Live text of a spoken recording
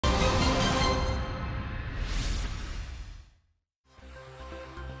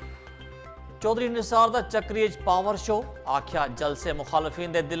चौधरी निसार दा चक्री power show, आख्या जलसे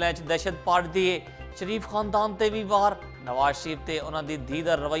मुखालफीन दे दिलें च दहशत पाड़ दिए। शरीफ खानदान ते भी वार, नवाज शरीफ ते उन्हां दी धी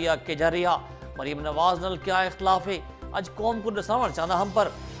दा रवैया किजा रिहा। मरीम नवाज नाल क्या इख्तलाफ है, अज कौम को दसावण चाहता हम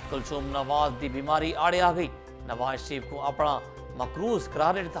पर। कुलसूम नवाज दी बीमारी आड़े आ गई, नवाज शरीफ को अपना मकरूज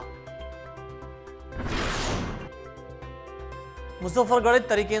करार दिता। मुजफ्फरगढ़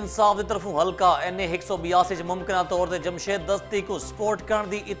तरीके इंसाफ की तरफों हल्का NA 182 मुमकिन तौर पर जमशेद दस्ती को सपोर्ट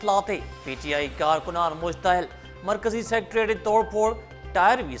करने की इतलात है। PTI कारकुनान मुश्तहल, मरकजी सैकटरेट तोड़ फोड़,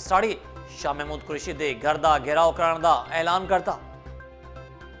 टायर भी साड़े। शाह महमूद कुरैशी दे घर का घेराव करने का ऐलान करता।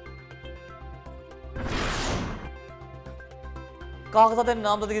 कागजात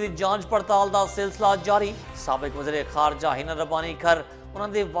नामजदगी की जांच पड़ताल का सिलसिला जारी। साबिक वज़ीर खारजा हिना रब्बानी घर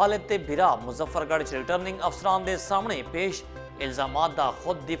उन्होंने वालिद ते भिरा मुजफ्फरगढ़ रिटर्निंग अफसरान के सामने पेश। इल्जामात का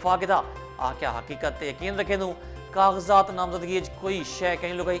खुद दिफा किया, आख्या हकीकत ते यकीन रखे कागजात नामजदगी कोई शय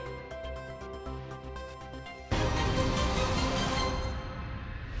कहीं लुकाई।